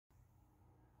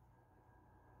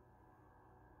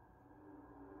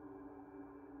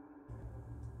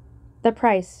The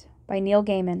Price by Neil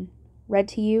Gaiman. Read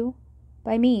to you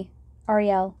by me,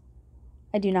 Ariel.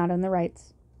 I do not own the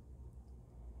rights.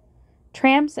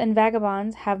 Tramps and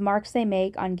vagabonds have marks they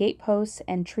make on gateposts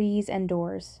and trees and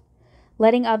doors,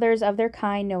 letting others of their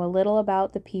kind know a little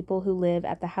about the people who live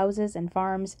at the houses and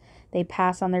farms they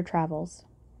pass on their travels.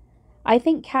 I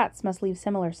think cats must leave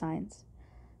similar signs.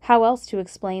 How else to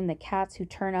explain the cats who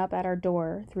turn up at our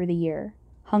door through the year,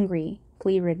 hungry,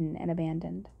 flea-ridden, and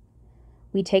abandoned?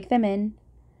 We take them in,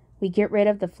 we get rid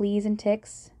of the fleas and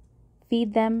ticks,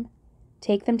 feed them,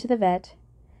 take them to the vet,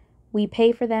 we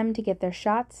pay for them to get their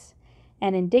shots,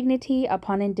 and indignity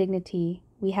upon indignity,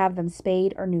 we have them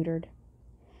spayed or neutered.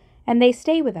 And they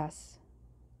stay with us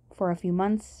for a few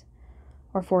months,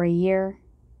 or for a year,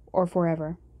 or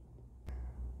forever.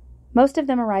 Most of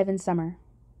them arrive in summer.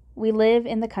 We live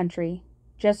in the country,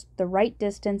 just the right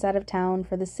distance out of town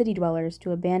for the city dwellers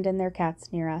to abandon their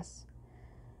cats near us.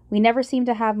 We never seem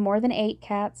to have more than 8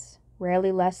 cats,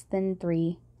 rarely less than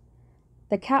 3.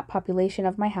 The cat population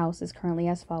of my house is currently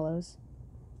as follows: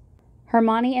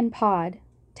 Hermione and Pod,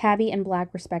 Tabby and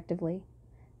Black respectively,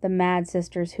 the mad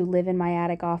sisters who live in my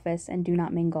attic office and do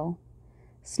not mingle.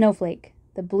 Snowflake,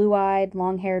 the blue-eyed,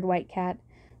 long-haired white cat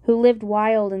who lived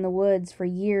wild in the woods for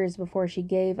years before she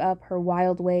gave up her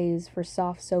wild ways for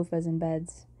soft sofas and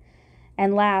beds.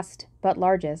 And last, but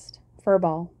largest,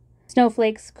 Furball,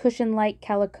 Snowflake's cushion-like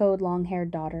calicoed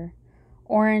long-haired daughter,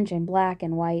 orange and black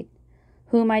and white,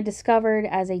 whom I discovered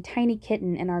as a tiny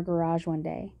kitten in our garage one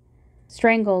day,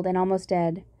 strangled and almost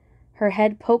dead, her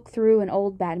head poked through an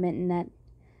old badminton net,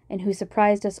 and who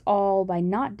surprised us all by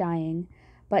not dying,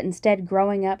 but instead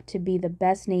growing up to be the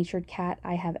best-natured cat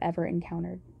I have ever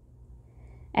encountered.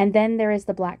 And then there is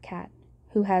the black cat,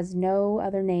 who has no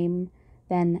other name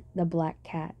than the Black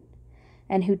Cat,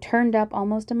 and who turned up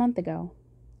almost a month ago.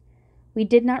 We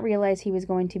did not realize he was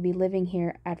going to be living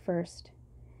here at first.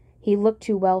 He looked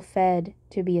too well fed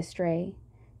to be a stray,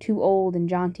 too old and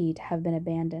jaunty to have been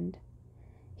abandoned.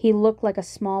 He looked like a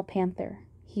small panther.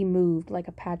 He moved like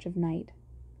a patch of night.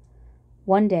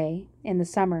 One day, in the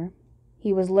summer,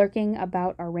 he was lurking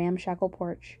about our ramshackle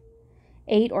porch,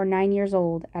 8 or 9 years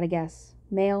old at a guess,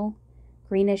 male,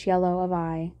 greenish-yellow of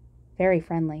eye, very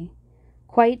friendly,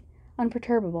 quite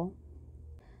unperturbable.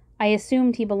 I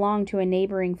assumed he belonged to a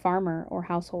neighboring farmer or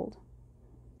household.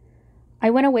 I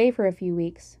went away for a few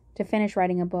weeks to finish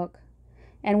writing a book,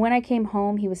 and when I came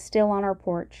home he was still on our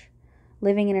porch,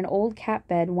 living in an old cat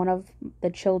bed one of the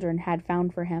children had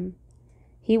found for him.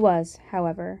 He was,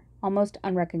 however, almost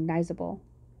unrecognizable.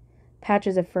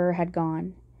 Patches of fur had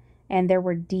gone, and there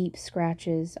were deep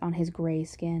scratches on his gray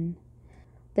skin.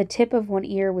 The tip of one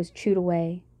ear was chewed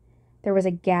away. There was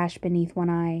a gash beneath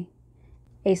one eye,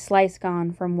 a slice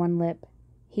gone from one lip.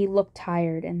 He looked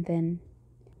tired and thin.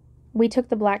 We took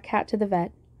the black cat to the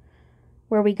vet,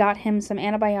 where we got him some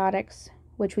antibiotics,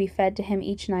 which we fed to him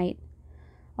each night,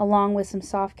 along with some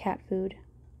soft cat food.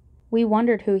 We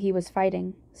wondered who he was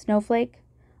fighting: Snowflake,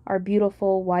 our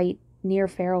beautiful, white,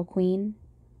 near-feral queen?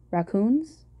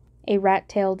 Raccoons? A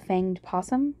rat-tailed, fanged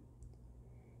possum?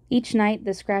 Each night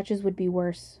the scratches would be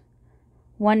worse.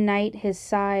 One night his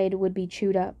side would be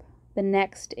chewed up. The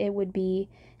next it would be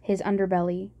his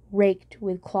underbelly, raked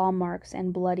with claw marks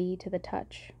and bloody to the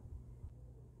touch.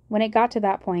 When it got to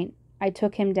that point, I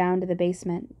took him down to the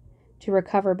basement to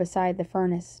recover beside the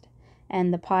furnace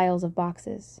and the piles of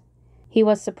boxes. He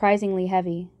was surprisingly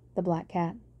heavy, the black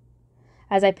cat.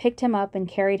 As I picked him up and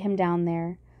carried him down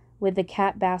there, with the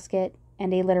cat basket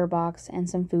and a litter box and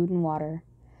some food and water,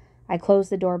 I closed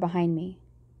the door behind me.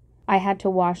 I had to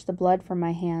wash the blood from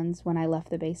my hands when I left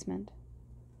the basement.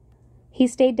 He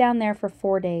stayed down there for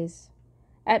 4 days.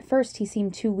 At first he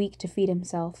seemed too weak to feed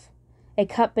himself. A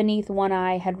cut beneath one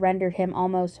eye had rendered him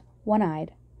almost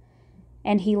one-eyed,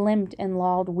 and he limped and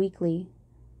lolled weakly.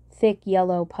 Thick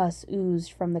yellow pus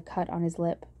oozed from the cut on his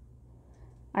lip.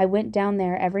 I went down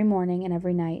there every morning and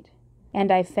every night,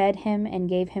 and I fed him and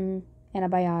gave him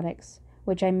antibiotics,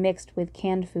 which I mixed with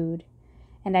canned food,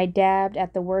 and I dabbed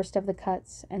at the worst of the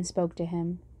cuts and spoke to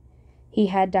him. He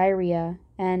had diarrhea,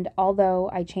 and although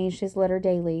I changed his litter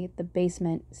daily, the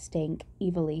basement stank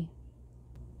evilly.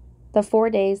 The 4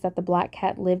 days that the black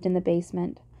cat lived in the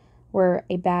basement were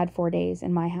a bad 4 days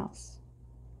in my house.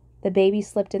 The baby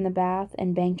slipped in the bath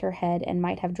and banged her head and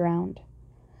might have drowned.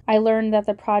 I learned that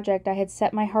the project I had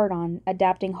set my heart on,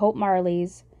 adapting Hope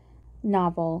Marley's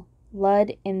novel,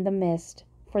 Blood in the Mist,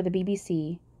 for the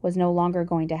BBC, was no longer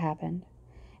going to happen.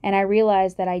 And I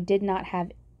realized that I did not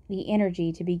have the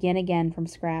energy to begin again from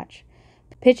scratch,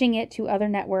 pitching it to other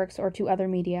networks or to other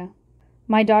media.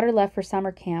 My daughter left for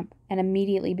summer camp and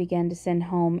immediately began to send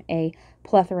home a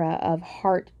plethora of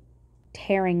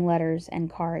tearing letters and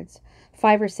cards,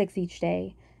 5 or 6 each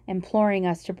day, imploring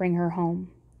us to bring her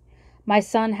home. My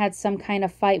son had some kind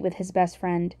of fight with his best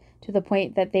friend, to the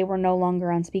point that they were no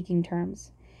longer on speaking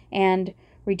terms. And,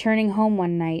 returning home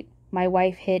one night, my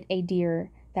wife hit a deer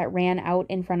that ran out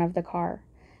in front of the car.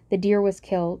 The deer was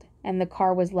killed, and the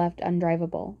car was left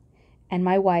undrivable. And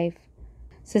my wife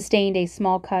sustained a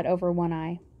small cut over one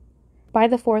eye. By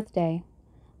the 4th day,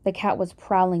 the cat was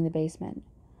prowling the basement,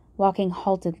 walking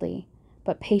haltedly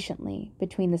but patiently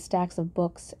between the stacks of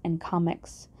books and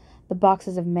comics, the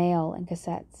boxes of mail and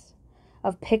cassettes,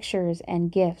 of pictures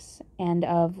and gifts, and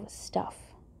of stuff.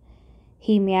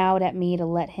 He meowed at me to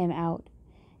let him out,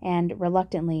 and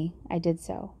reluctantly I did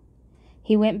so.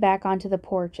 He went back onto the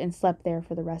porch and slept there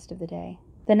for the rest of the day.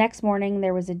 The next morning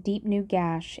there was a deep new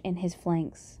gash in his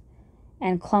flanks,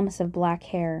 and clumps of black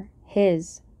hair,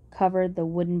 his, covered the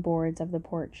wooden boards of the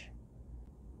porch.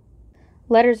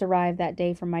 Letters arrived that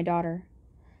day from my daughter,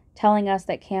 telling us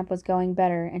that camp was going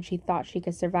better and she thought she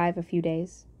could survive a few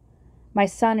days. My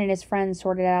son and his friends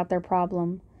sorted out their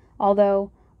problem,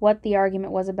 although what the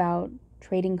argument was about,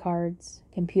 trading cards,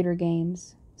 computer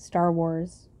games, Star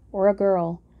Wars, or a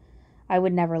girl, I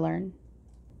would never learn.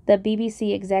 The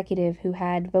BBC executive who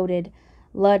had voted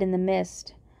Lud in the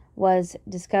Mist was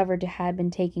discovered to have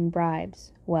been taking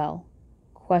bribes, well,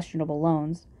 questionable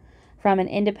loans, from an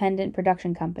independent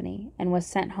production company, and was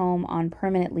sent home on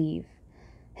permanent leave.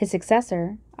 His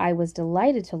successor, I was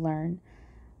delighted to learn,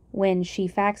 when she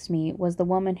faxed me, was the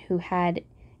woman who had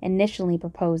initially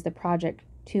proposed the project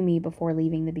to me before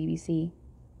leaving the BBC.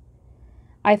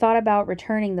 I thought about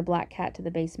returning the black cat to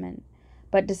the basement,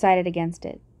 but decided against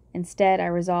it. Instead, I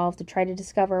resolved to try to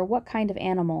discover what kind of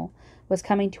animal was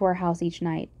coming to our house each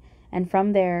night, and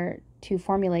from there to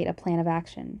formulate a plan of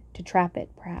action, to trap it,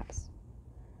 perhaps.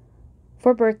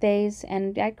 For birthdays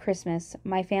and at Christmas,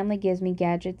 my family gives me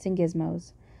gadgets and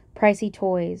gizmos, pricey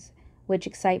toys, which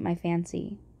excite my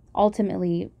fancy,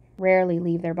 ultimately rarely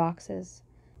leave their boxes.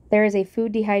 There is a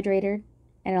food dehydrator,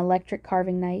 an electric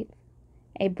carving knife,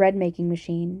 a bread-making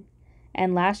machine,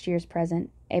 and last year's present,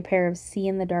 a pair of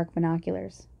see-in-the-dark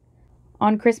binoculars.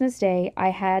 On Christmas Day, I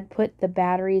had put the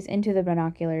batteries into the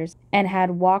binoculars and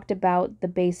had walked about the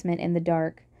basement in the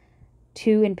dark,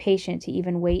 too impatient to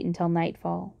even wait until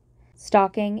nightfall,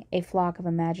 stalking a flock of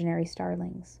imaginary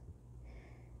starlings.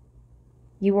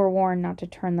 You were warned not to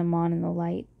turn them on in the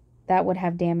light. That would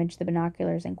have damaged the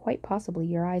binoculars and quite possibly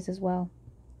your eyes as well.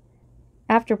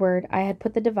 Afterward, I had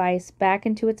put the device back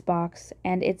into its box,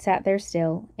 and it sat there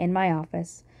still, in my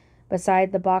office,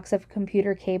 beside the box of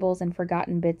computer cables and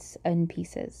forgotten bits and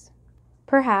pieces.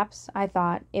 Perhaps, I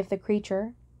thought, if the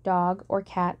creature, dog or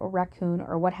cat or raccoon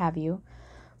or what have you,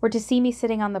 were to see me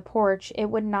sitting on the porch,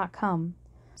 it would not come.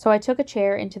 So I took a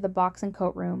chair into the box and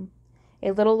coat room,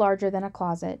 a little larger than a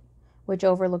closet, which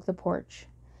overlooked the porch,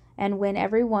 and when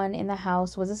everyone in the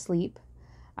house was asleep,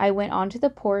 I went onto the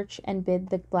porch and bid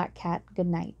the black cat good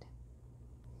night.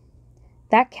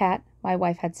 That cat, my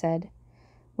wife had said,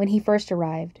 when he first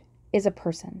arrived, is a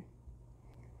person.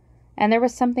 And there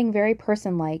was something very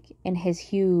person-like in his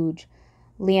huge,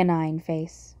 leonine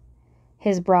face,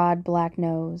 his broad black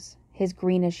nose, his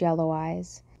greenish-yellow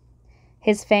eyes,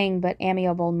 his fanged but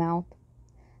amiable mouth,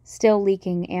 still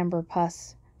leaking amber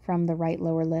pus from the right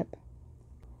lower lip.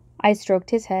 I stroked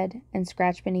his head and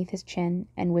scratched beneath his chin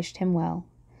and wished him well.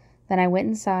 Then I went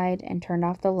inside and turned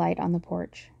off the light on the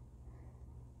porch.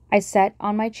 I sat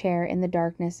on my chair in the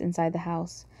darkness inside the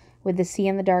house, with the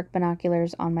see-in-the-dark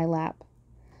binoculars on my lap.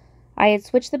 I had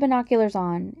switched the binoculars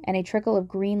on, and a trickle of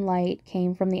green light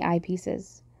came from the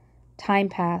eyepieces. Time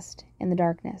passed in the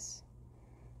darkness.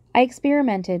 I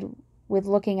experimented with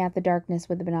looking at the darkness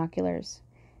with the binoculars,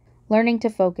 learning to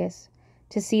focus,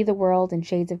 to see the world in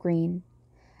shades of green.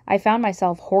 I found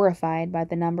myself horrified by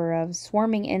the number of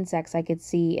swarming insects I could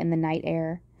see in the night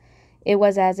air. It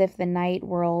was as if the night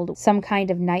world some kind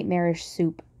of nightmarish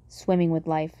soup, swimming with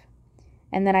life.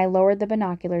 And then I lowered the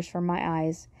binoculars from my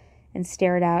eyes and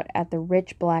stared out at the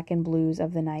rich black and blues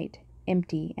of the night,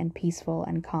 empty and peaceful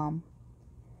and calm.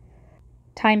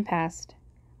 Time passed.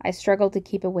 I struggled to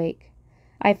keep awake.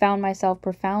 I found myself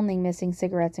profoundly missing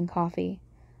cigarettes and coffee,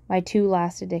 my two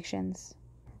last addictions.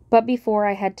 But before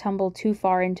I had tumbled too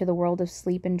far into the world of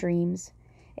sleep and dreams,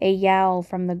 a yowl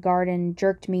from the garden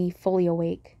jerked me fully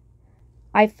awake.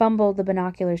 I fumbled the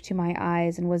binoculars to my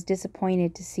eyes and was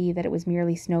disappointed to see that it was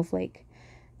merely Snowflake,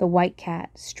 the white cat,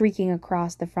 streaking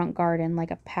across the front garden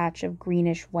like a patch of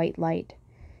greenish-white light.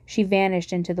 She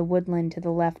vanished into the woodland to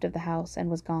the left of the house and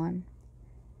was gone.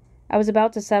 I was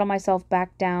about to settle myself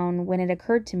back down when it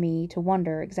occurred to me to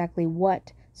wonder exactly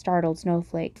what startled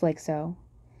Snowflake so,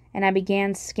 and I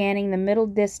began scanning the middle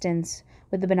distance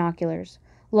with the binoculars,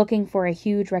 looking for a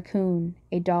huge raccoon,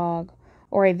 a dog,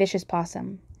 or a vicious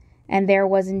possum. And there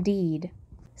was indeed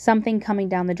something coming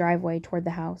down the driveway toward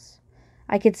the house.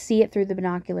 I could see it through the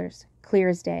binoculars, clear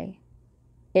as day.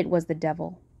 It was the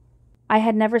devil. I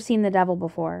had never seen the devil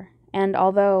before, and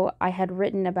although I had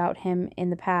written about him in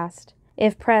the past,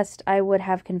 if pressed, I would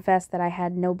have confessed that I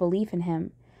had no belief in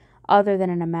him, other than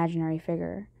an imaginary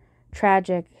figure,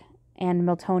 tragic and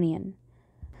Miltonian.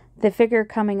 The figure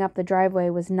coming up the driveway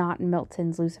was not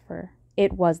Milton's Lucifer.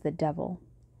 It was the devil.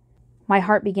 My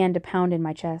heart began to pound in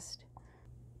my chest,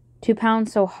 to pound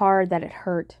so hard that it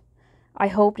hurt. I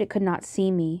hoped it could not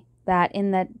see me, that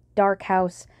in that dark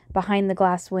house behind the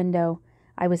glass window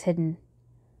I was hidden.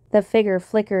 The figure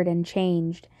flickered and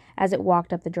changed as it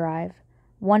walked up the drive.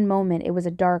 One moment it was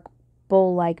a dark,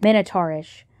 bull-like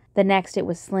minotaurish, the next it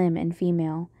was slim and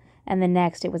female, and the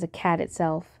next it was a cat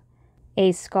itself,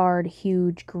 a scarred,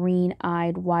 huge,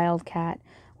 green-eyed wildcat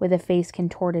with a face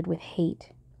contorted with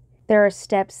hate. There are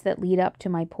steps that lead up to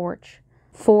my porch,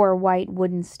 4 white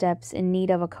wooden steps in need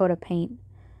of a coat of paint.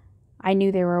 I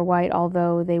knew they were white,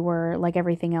 although they were, like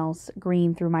everything else,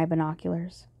 green through my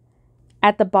binoculars.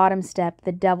 At the bottom step,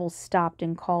 the devil stopped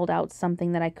and called out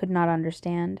something that I could not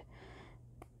understand.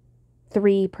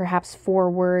 3, perhaps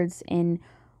 4 words in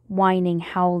whining,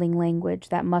 howling language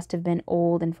that must have been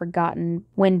old and forgotten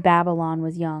when Babylon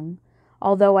was young.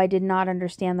 Although I did not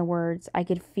understand the words, I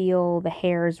could feel the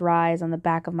hairs rise on the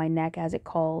back of my neck as it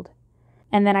called.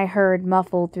 And then I heard,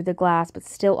 muffled through the glass but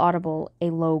still audible,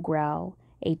 a low growl,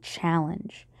 a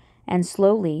challenge, and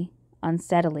slowly,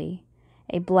 unsteadily,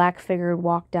 a black figure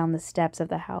walked down the steps of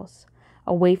the house,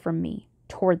 away from me,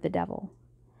 toward the devil.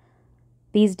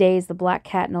 These days the black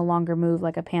cat no longer moved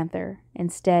like a panther.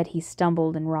 Instead, he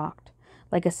stumbled and rocked,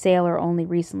 like a sailor only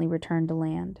recently returned to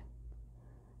land.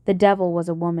 The devil was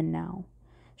a woman now.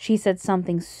 She said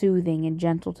something soothing and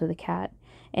gentle to the cat,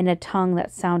 in a tongue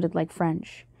that sounded like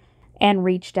French, and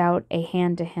reached out a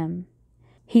hand to him.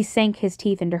 He sank his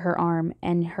teeth into her arm,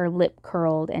 and her lip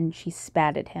curled, and she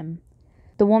spat at him.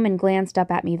 The woman glanced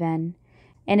up at me then,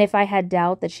 and if I had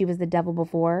doubt that she was the devil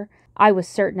before, I was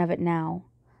certain of it now.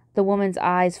 The woman's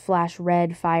eyes flashed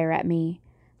red fire at me,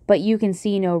 but you can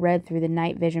see no red through the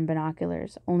night vision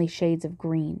binoculars, only shades of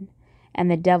green,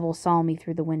 and the devil saw me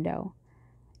through the window.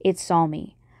 It saw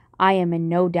me. I am in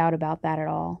no doubt about that at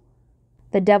all.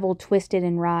 The devil twisted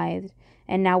and writhed,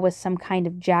 and now was some kind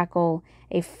of jackal,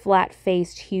 a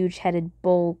flat-faced, huge-headed,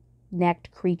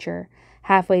 bull-necked creature,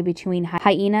 halfway between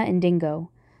hyena and dingo.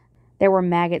 There were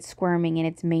maggots squirming in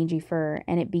its mangy fur,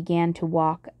 and it began to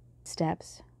walk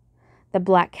steps. The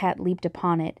black cat leaped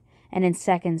upon it, and in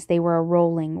seconds they were a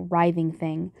rolling, writhing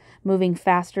thing, moving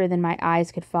faster than my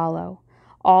eyes could follow.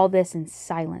 All this in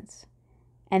silence.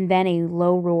 And then a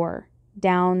low roar,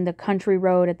 down the country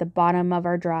road at the bottom of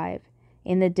our drive.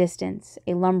 In the distance,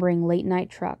 a lumbering late-night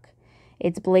truck.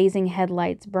 Its blazing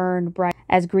headlights burned bright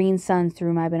as green suns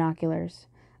through my binoculars.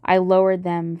 I lowered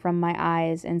them from my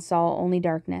eyes and saw only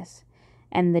darkness,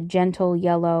 and the gentle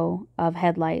yellow of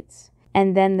headlights,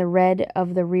 and then the red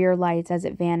of the rear lights as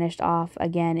it vanished off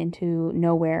again into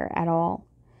nowhere at all.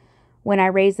 When I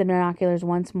raised the binoculars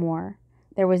once more,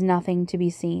 there was nothing to be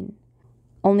seen,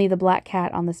 only the black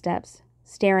cat on the steps,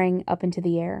 staring up into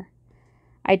the air.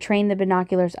 I trained the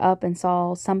binoculars up and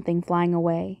saw something flying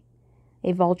away,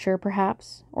 a vulture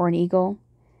perhaps, or an eagle,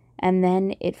 and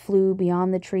then it flew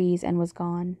beyond the trees and was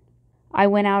gone. I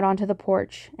went out onto the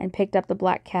porch and picked up the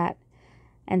black cat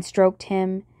and stroked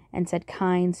him and said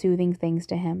kind, soothing things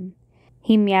to him.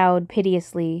 He meowed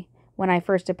piteously when I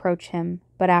first approached him,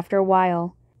 but after a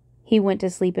while he went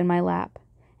to sleep in my lap,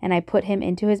 and I put him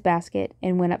into his basket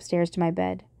and went upstairs to my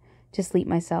bed, to sleep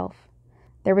myself.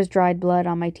 There was dried blood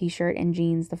on my t-shirt and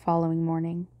jeans the following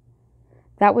morning.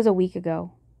 That was a week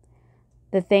ago.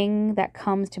 The thing that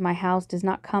comes to my house does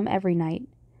not come every night,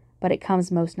 but it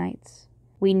comes most nights.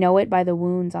 We know it by the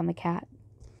wounds on the cat,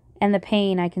 and the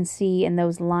pain I can see in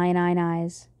those leonine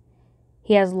eyes.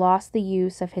 He has lost the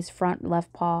use of his front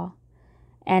left paw,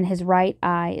 and his right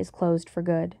eye is closed for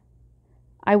good.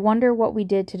 I wonder what we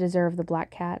did to deserve the black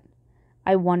cat.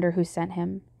 I wonder who sent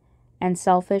him. And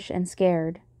selfish and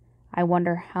scared, I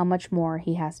wonder how much more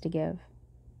he has to give.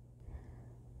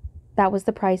 That was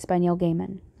The Price by Neil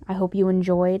Gaiman. I hope you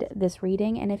enjoyed this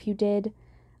reading, and if you did,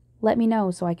 let me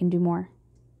know so I can do more.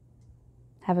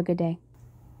 Have a good day.